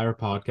entire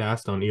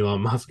podcast on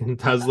Elon Musk and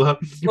Tesla.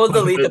 We'll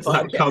delete the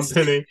podcast.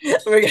 Company.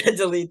 We're going to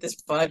delete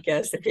this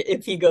podcast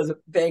if he goes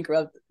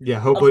bankrupt. Yeah,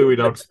 hopefully we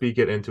don't speak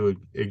it into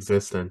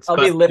existence. I'll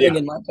be living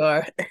in my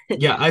car.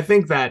 Yeah, I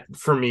think that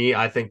for me,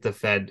 I think the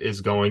Fed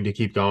is going to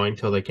keep going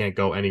till they can't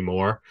go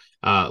anymore.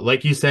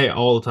 Like you say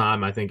all the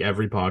time, I think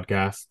every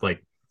podcast,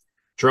 like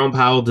Jerome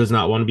Powell does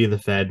not want to be the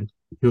Fed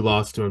who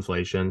lost to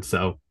inflation.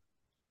 So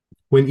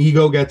when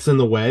ego gets in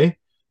the way,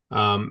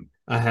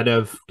 ahead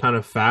of kind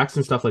of facts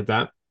and stuff like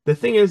that, the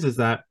thing is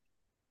that,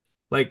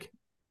 like,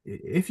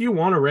 if you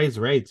want to raise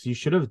rates, you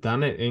should have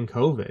done it in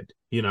COVID,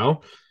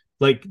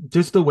 like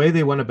just the way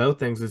they went about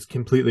things is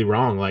completely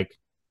wrong. Like,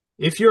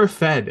 if you're a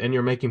Fed and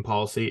you're making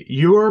policy,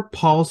 your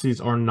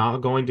policies are not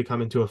going to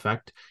come into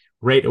effect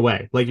right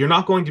away. Like, you're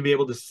not going to be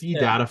able to see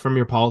data from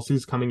your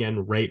policies coming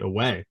in right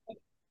away.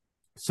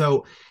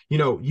 So,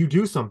 you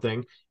do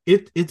something,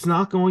 it's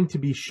not going to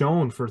be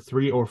shown for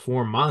 3 or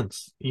 4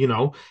 months.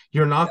 You're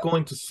not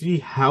going to see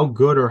how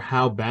good or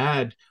how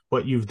bad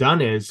what you've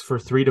done is for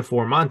 3 to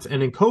 4 months.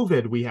 And in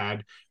COVID, we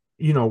had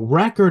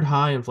record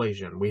high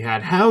inflation. We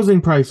had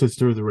housing prices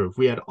through the roof.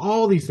 We had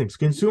all these things,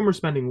 consumer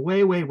spending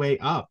way, way, way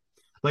up.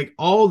 Like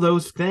all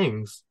those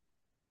things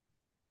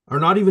are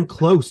not even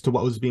close to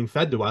what was being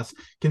fed to us,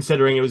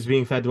 considering it was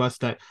being fed to us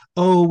that,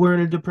 oh, we're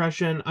in a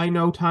depression. I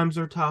know times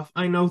are tough.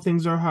 I know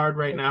things are hard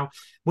right now.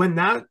 When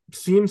that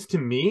seems to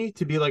me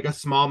to be like a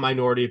small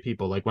minority of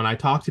people, like when I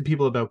talk to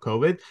people about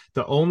COVID,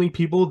 the only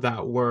people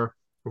that were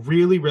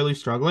really, really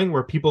struggling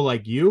were people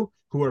like you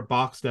who are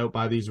boxed out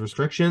by these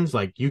restrictions.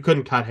 Like you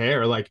couldn't cut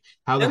hair. Like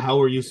how the hell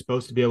were you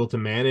supposed to be able to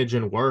manage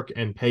and work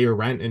and pay your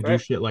rent and do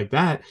shit like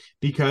that?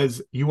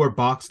 Because you were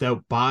boxed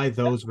out by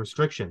those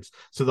restrictions.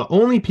 So the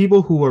only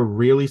people who were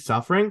really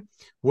suffering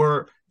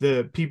were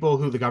the people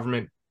who the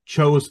government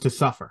chose to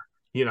suffer,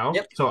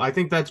 So I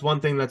think that's one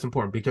thing that's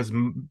important, because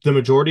the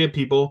majority of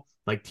people,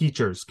 like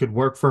teachers, could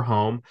work for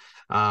home.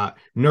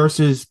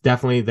 Nurses,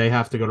 definitely, they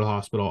have to go to the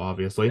hospital,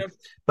 obviously.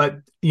 But,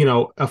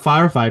 a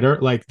firefighter,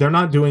 like they're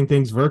not doing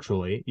things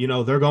virtually,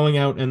 they're going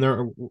out and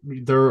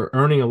they're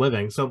earning a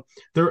living. So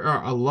there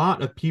are a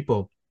lot of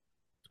people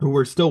who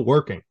were still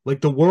working.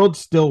 Like the world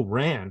still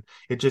ran.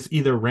 It just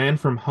either ran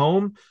from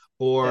home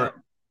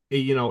or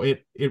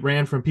it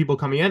ran from people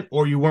coming in,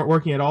 or you weren't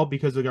working at all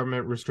because the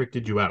government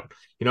restricted you out.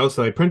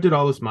 So they printed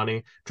all this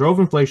money, drove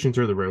inflation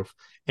through the roof.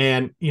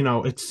 And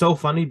it's so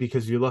funny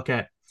because you look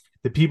at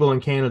the people in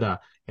Canada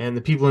and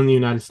the people in the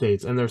United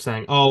States, and they're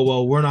saying, oh,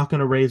 well, we're not going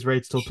to raise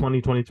rates till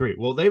 2023.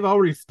 Well, they've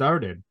already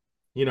started,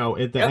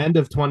 at the end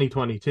of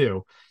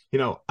 2022.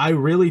 I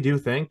really do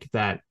think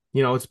that,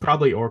 it's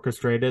probably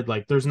orchestrated.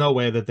 Like there's no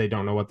way that they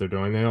don't know what they're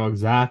doing. They know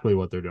exactly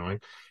what they're doing.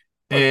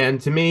 And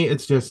to me,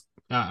 it's just,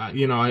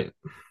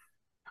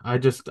 I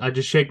just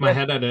shake my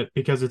head at it,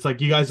 because it's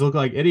like, you guys look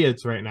like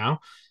idiots right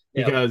now,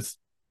 because,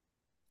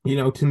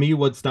 to me,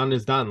 what's done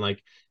is done.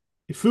 Like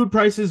food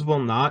prices will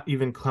not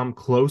even come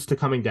close to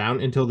coming down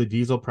until the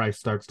diesel price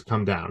starts to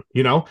come down,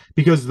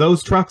 because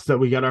those trucks that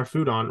we get our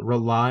food on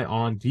rely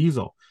on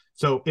diesel.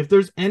 So if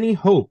there's any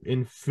hope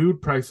in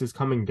food prices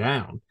coming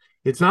down,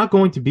 it's not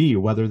going to be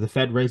whether the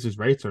Fed raises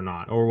rates or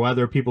not, or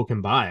whether people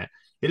can buy it.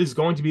 It is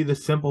going to be the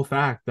simple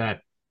fact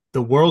that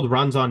the world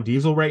runs on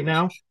diesel right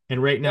now.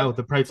 And right now,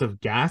 the price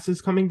of gas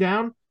is coming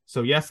down.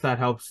 So yes, that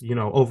helps,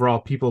 overall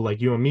people like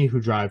you and me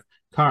who drive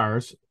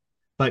cars.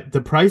 But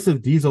the price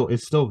of diesel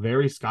is still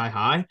very sky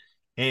high.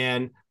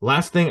 And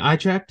last thing I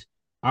checked,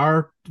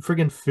 our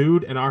friggin'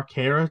 food and our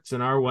carrots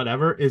and our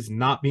whatever is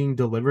not being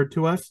delivered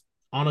to us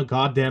on a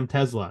goddamn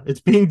Tesla. It's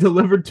being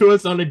delivered to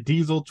us on a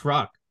diesel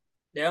truck.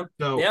 Yeah.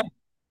 So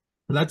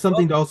that's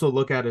something to also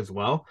look at as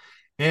well.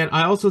 And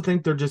I also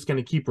think they're just going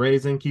to keep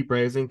raising.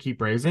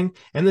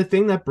 And the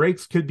thing that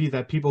breaks could be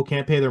that people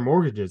can't pay their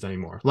mortgages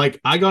anymore.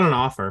 Like I got an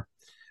offer.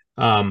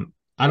 I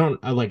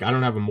don't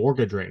have a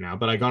mortgage right now,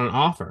 but I got an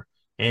offer,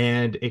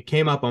 and it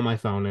came up on my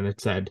phone and it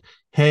said,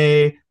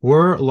 hey,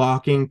 we're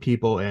locking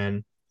people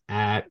in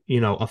at,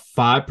 a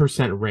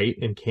 5% rate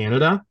in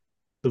Canada.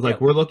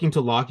 Like we're looking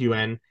to lock you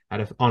in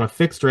on a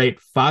fixed rate,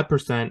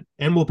 5%,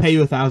 and we'll pay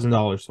you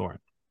 $1,000 for it.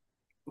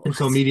 And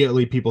so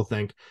immediately people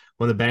think,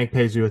 when the bank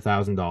pays you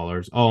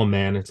 $1,000, oh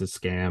man, it's a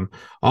scam.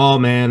 Oh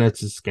man,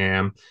 it's a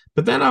scam.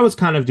 But then I was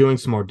kind of doing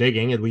some more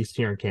digging, at least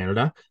here in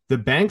Canada. The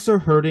banks are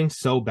hurting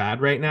so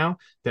bad right now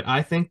that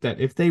I think that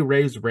if they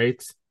raise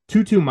rates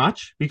too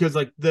much, because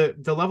like the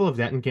level of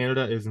debt in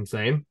Canada is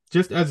insane,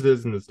 just as it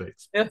is in the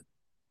States. Yeah.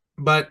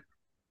 But,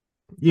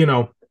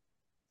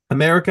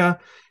 America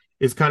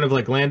is kind of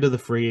like land of the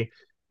free.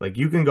 Like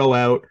you can go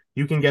out,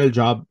 you can get a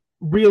job.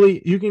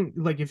 Really, you can,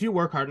 like, if you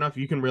work hard enough,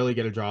 you can really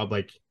get a job,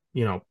 like,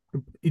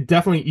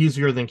 definitely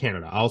easier than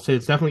Canada. I'll say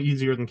it's definitely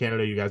easier than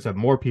Canada. You guys have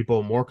more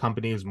people, more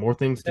companies, more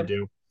things to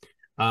do.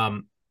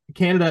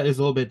 Canada is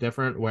a little bit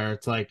different, where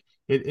it's like,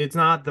 it's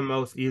not the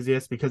most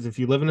easiest, because if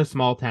you live in a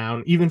small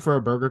town, even for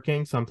a Burger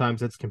King,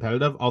 sometimes it's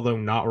competitive, although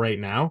not right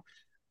now.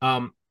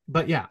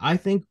 But yeah, I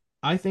think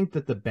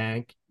that the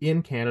bank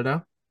in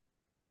Canada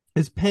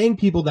is paying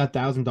people that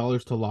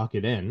 $1,000 to lock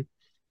it in,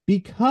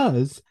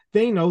 because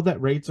they know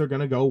that rates are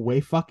going to go way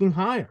fucking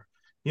higher.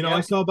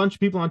 I saw a bunch of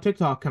people on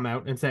TikTok come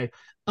out and say,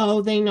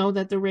 oh, they know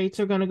that the rates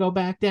are going to go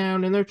back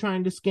down and they're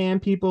trying to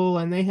scam people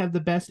and they have the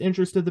best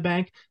interest of the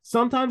bank.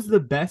 Sometimes the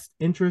best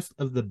interest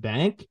of the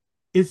bank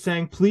is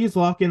saying, please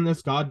lock in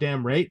this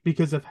goddamn rate,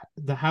 because if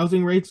the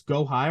housing rates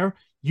go higher,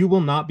 you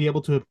will not be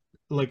able to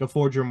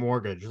afford your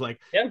mortgage.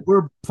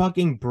 We're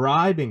fucking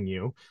bribing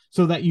you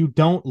so that you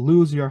don't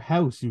lose your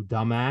house, you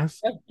dumbass.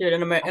 Dude,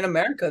 in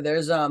America,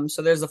 there's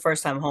the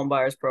first time home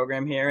buyers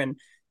program here,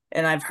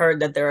 and I've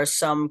heard that there are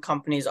some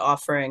companies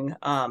offering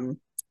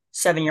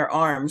 7-year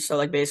ARMs.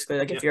 So basically,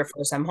 if you're a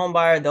first time home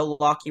buyer, they'll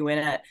lock you in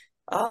at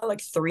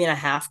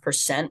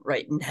 3.5%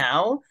 right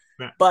now.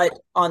 Yeah. But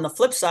on the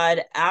flip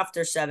side,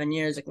 after 7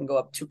 years, it can go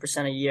up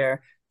 2% a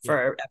year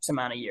for X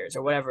amount of years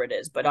or whatever it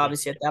is. But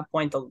obviously at that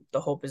point,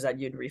 the hope is that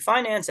you'd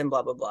refinance and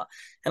blah, blah, blah.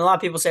 And a lot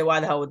of people say, why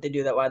the hell would they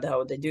do that? Why the hell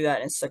would they do that?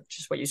 And it's like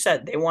just what you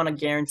said. They want to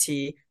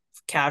guarantee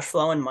cash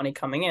flow and money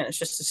coming in. It's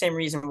just the same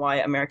reason why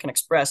American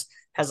Express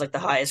has like the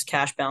highest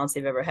cash balance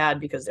they've ever had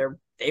because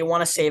they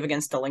want to save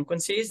against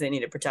delinquencies. They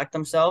need to protect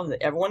themselves.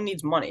 Everyone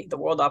needs money. The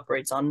world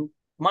operates on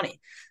money,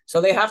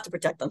 so they have to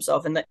protect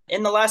themselves. And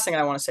the last thing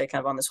I want to say,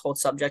 kind of on this whole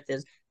subject,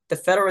 is the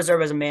Federal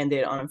Reserve has a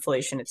mandate on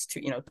inflation. It's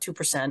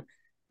 2%,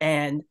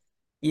 and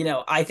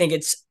I think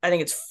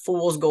it's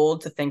fool's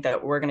gold to think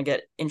that we're going to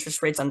get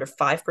interest rates under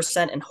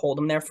 5% and hold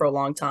them there for a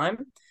long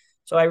time.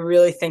 So I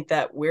really think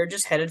that we're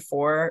just headed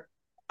for,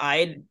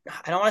 I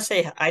don't want to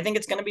say, I think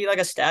it's going to be like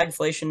a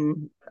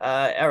stagflation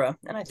era,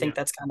 and I think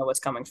that's kind of what's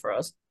coming for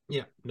us.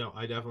 Yeah, no,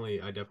 I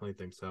definitely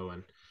think so.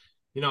 And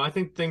I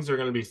think things are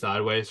going to be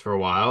sideways for a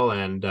while,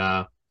 and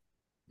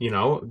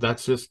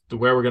that's just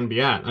where we're going to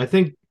be at. I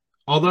think,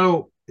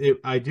 although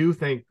I do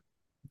think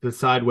the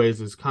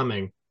sideways is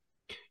coming.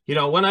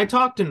 When I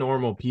talk to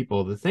normal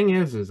people, the thing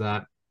is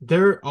that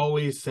they're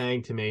always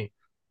saying to me,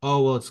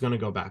 "Oh, well, it's going to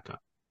go back up.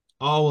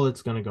 Oh, well,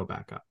 it's going to go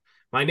back up."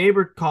 My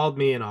neighbor called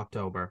me in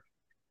October.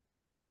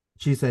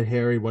 She said,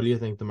 "Harry, what do you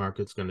think the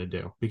market's going to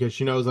do?" Because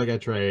she knows like I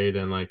trade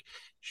and like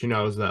she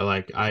knows that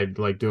like I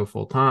like do it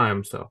full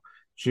time. So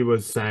she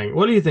was saying,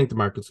 "What do you think the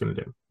market's going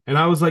to do?" And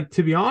I was like,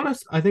 to be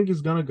honest, I think it's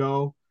going to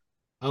go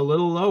a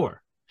little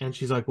lower. And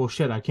she's like, "Well,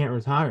 shit, I can't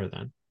retire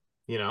then."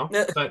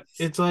 But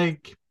it's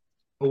like,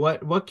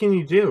 what can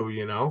you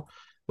do?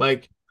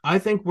 Like, I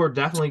think we're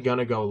definitely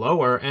gonna go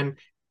lower. And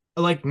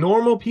like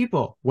normal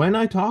people, when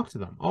I talk to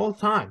them all the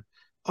time,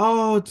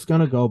 "Oh, it's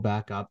gonna go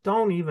back up.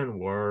 Don't even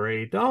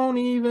worry. Don't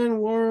even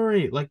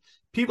worry." Like,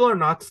 people are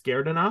not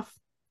scared enough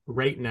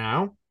right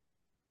now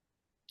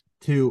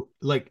to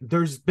like,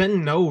 there's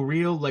been no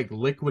real like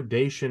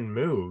liquidation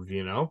move.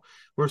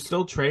 We're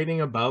still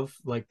trading above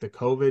like the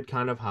COVID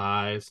kind of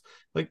highs.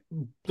 Like,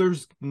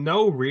 there's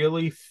no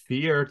really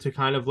fear to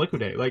kind of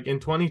liquidate. Like in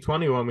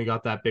 2020, when we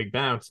got that big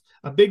bounce,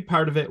 a big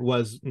part of it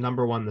was,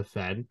 number one, the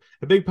Fed.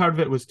 A big part of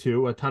it was,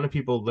 two, a ton of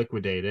people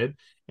liquidated,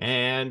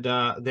 and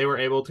they were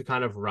able to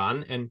kind of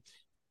run. And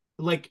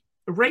like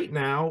right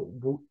now,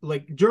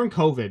 like during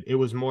COVID, it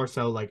was more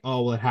so like,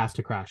 "Oh, well, it has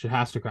to crash. It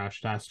has to crash.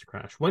 It has to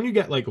crash." When you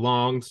get like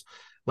longs,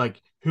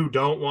 like who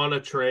don't want to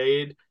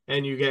trade,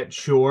 and you get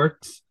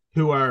shorts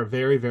who are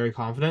very, very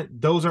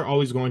confident, those are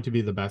always going to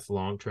be the best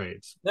long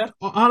trades. Yeah.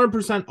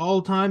 100%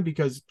 all the time,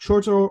 because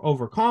shorts are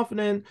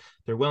overconfident.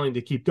 They're willing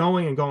to keep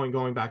going and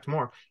going back to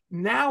more.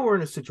 Now we're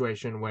in a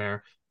situation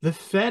where the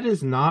Fed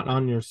is not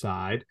on your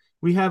side.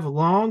 We have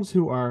longs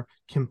who are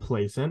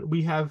complacent.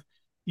 We have,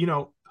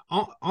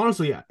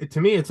 honestly,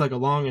 to me, it's like a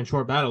long and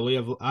short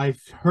battle.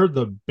 I've heard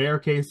the bear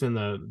case and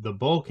the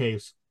bull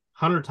case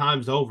 100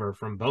 times over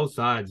from both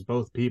sides,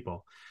 both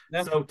people.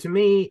 Yeah. So to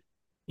me,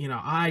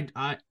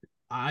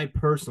 I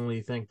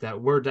personally think that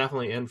we're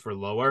definitely in for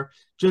lower.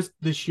 Just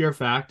the sheer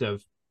fact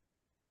of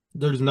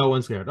there's no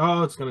one scared.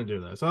 "Oh, it's gonna do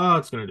this. Oh,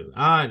 it's gonna do it.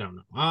 I don't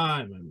know."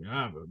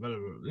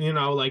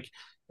 Like,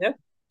 yeah.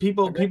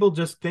 People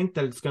just think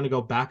that it's gonna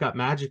go back up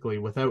magically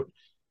without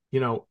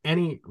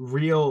any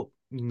real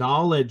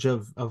knowledge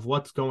of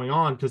what's going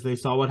on, because they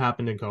saw what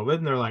happened in COVID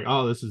and they're like,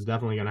 "Oh, this is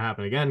definitely going to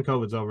happen again.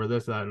 COVID's over,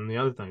 this, that, and the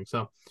other thing."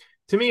 So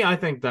to me, I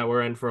think that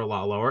we're in for a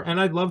lot lower,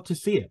 and I'd love to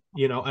see it.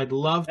 I'd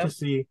love to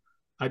see,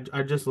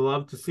 I just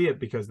love to see it,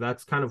 because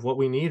that's kind of what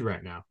we need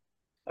right now.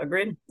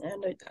 Agreed.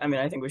 And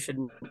I think we should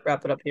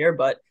wrap it up here,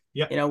 but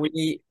yeah,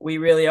 we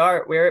really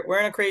are, we're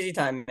in a crazy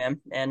time,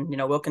 man. And,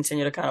 we'll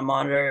continue to kind of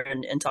monitor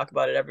and talk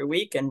about it every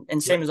week.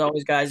 And same as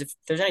always, guys, if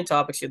there's any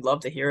topics you'd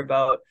love to hear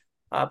about,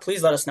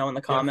 please let us know in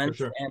the comments.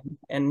 Sure.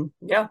 And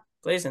yeah,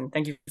 please. And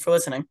thank you for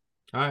listening.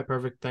 All right.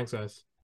 Perfect. Thanks, guys.